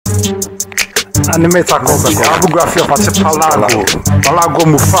Animator Kobby, ALBUGRAPHY of ARCHIPALAGO, Palago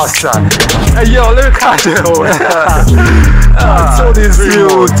Mufasa. Hey yo, lyrical Joe. So this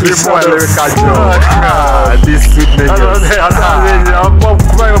you, 3 more lyrical Joe. This sweet nigga. I'm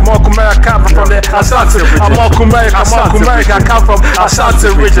America, I come from the Ashanti. I'm America, I come from Ashanti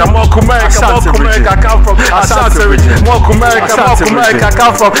region. I'm America, I come from Ashanti region. I'm America, I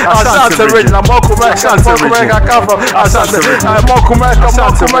come from Ashanti region. I'm America, I come from Ashanti region. I'm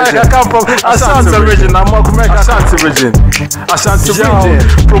America, I come from Ashanti region. I'm Ashanti region. Ashanti region.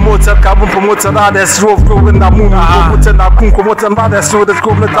 Promoter, carbon promoter, that's rope growing the moon. Promoter, promoter, that's road that's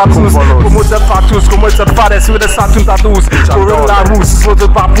growing the tattoos. Promoter, tattoos, promoter, fathers with the satin tattoos. Corona rules, so the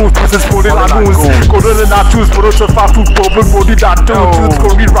papoose, process for the lagoons. Corona tattoos, promoter, fatu, bubble body tattoos.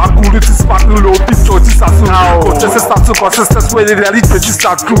 Corona raccoon, this is fatu, low, this is tattoo. Contest tattoo, consistent way the reality is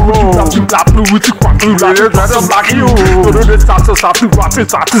tattoo. Black blue with the quack blue, black you. Corona tattoo, tattoo, rapping,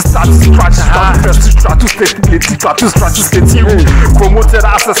 tattoo, try to get you. Promoted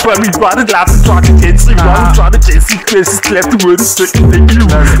access for everybody, glad to try to get you. Try to chase you, places left the word is taking you.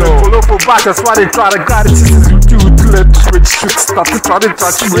 Follow for back, that's why they try to guide it. You do to let the switch shoot, start to try to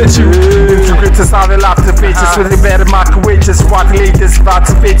get you. Integrators have a lot of pages with the better market wages. What the latest,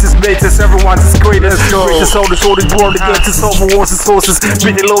 lots of pages, latest, everyone's greatest. Greatest all the world, the greatest over wars and sources.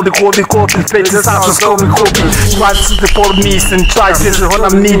 Really low the quality pages, out of scope and copy. Try to support me and try to when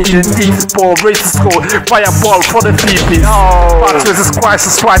I'm needing for racist score, fireball for the people. Patch with the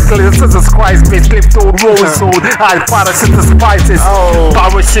crisis, white glitters, the Christ based clipped old rose soul. I parasites the spices.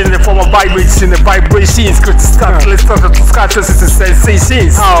 Vibration in the form of vibration, the vibrations, good stuff, let's talk to scratches, it's a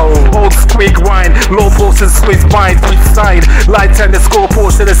sensations. Old squeak wine, low forces, sweet mind, sweet side, light and the score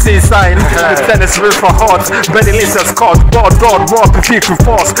post in the seaside. The tennis will for hearts, Benny Lisa Scott, God, raw, perfect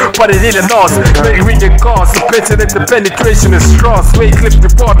force, but it didn't us. Make region cause, the pattern and the penetration is strong. Sway clip the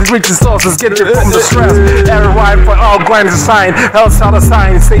board, the richest sources, get it from the stress. Every wine for all grind is a sign, else out of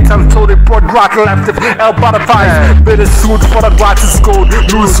sign. Satan told it, broad rock left it, El butterfly. Bitter suit for the righteous gold,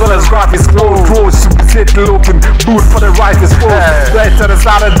 loose for the graphics, gold, crows, super sit open, boot for the righteous fold. Right to the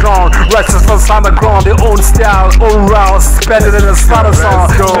side of ground, restless for the underground, their own style, own route, spend it in the starter song.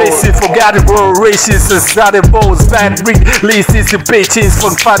 Basic, forgot it, world, racist, exotic bows, bad breed, laces, the bitches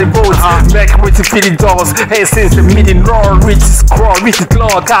from fighting boats. Make with the fitting dogs, hey, since the meeting raw, riches, crawl, reach the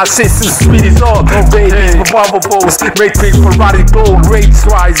law, God says the sweet is all. Babies for bubble balls, make things for body gold, rates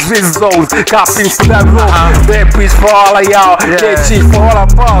rise, zones, coppings for that road. Bad piece for all of y'all, dead cheap for all our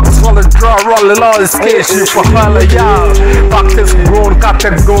bugs, all the draw, rolling all the skate shit for all of y'all. Bactus grown,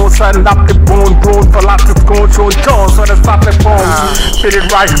 cotton grown, sign up the bone, grown for lots of gold, show tones, so that's not the bones. Fit it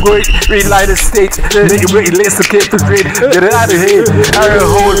right, great, relight the state, make it ready, let's keep the great, get it out of here. I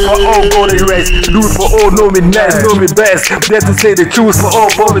hold for all golden race, do it for all, know me next, know me best, dare to say the truth for all,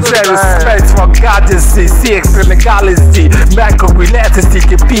 momentary respect for God, just see, and the galaxy, man of reality,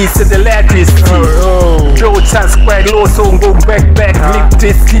 get peace and electricity. Joe chance square, low song, go back, lift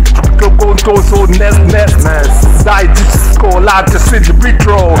this seat, go so nest. Die, this score, loud to see the beat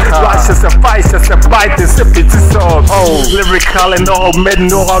roll. Righteous and vices and bite the sippity song. Lyrical and all men,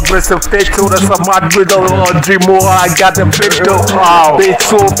 no aggressive fatal, that's a mad riddle, or dream more, I got the big dough. Bait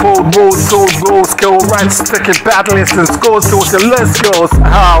so bold, roll so go, skill right, sticking battles and scores to the less goes.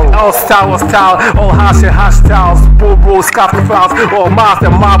 All style, all hash styles, bobo, scarf files, all master,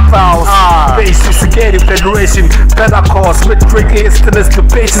 mob files. Basic security federation, Pentecost, with trick instance, the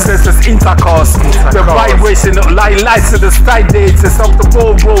basis is intercourse. The vibration of lights in the sky dates of the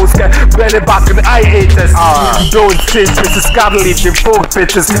bobos, get better back in the I-haters. Don't say this is godly, the folk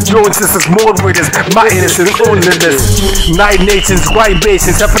pitches, Jones is more with us, my innocent onlyness. 9 nations,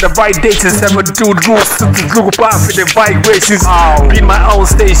 vibrations, have for the vibrations, have a dude rules to look back for the vibrations. Be my own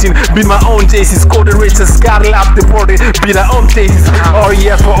station, be my own Jason's code the races, gotta lap the body, be their own tastes. Oh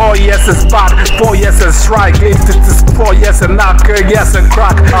yes, for all yes is bad, 4 yes and strike, 4 yes and knock, yes and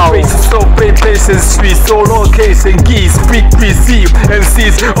crack. Races so pay patience, sweet, so location, geese, speak, receive, and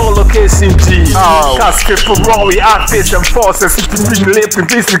seize all location G. Casket for Rory, outfits and forces, if you bring lip and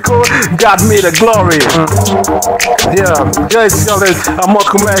physical, God made a glory. Yes, I'm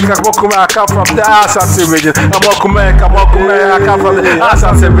America, I come from the Ashanti region. I'm America, I come from the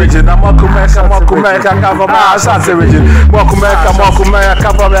Ashanti region. I'm America, I come from the Ashanti region. America, I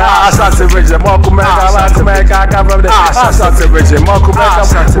come from the Ashanti region. America, I come from the Ashanti region.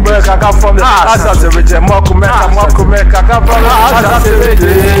 America, I come from the Ashanti region. America, I come from the Ashanti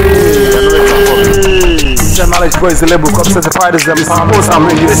region. Knowledge boys, the label comes certified as the most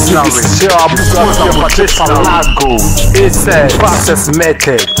original. Share ALBUGRAPHY of ARCHIPALAGO. It's a process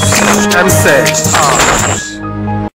method.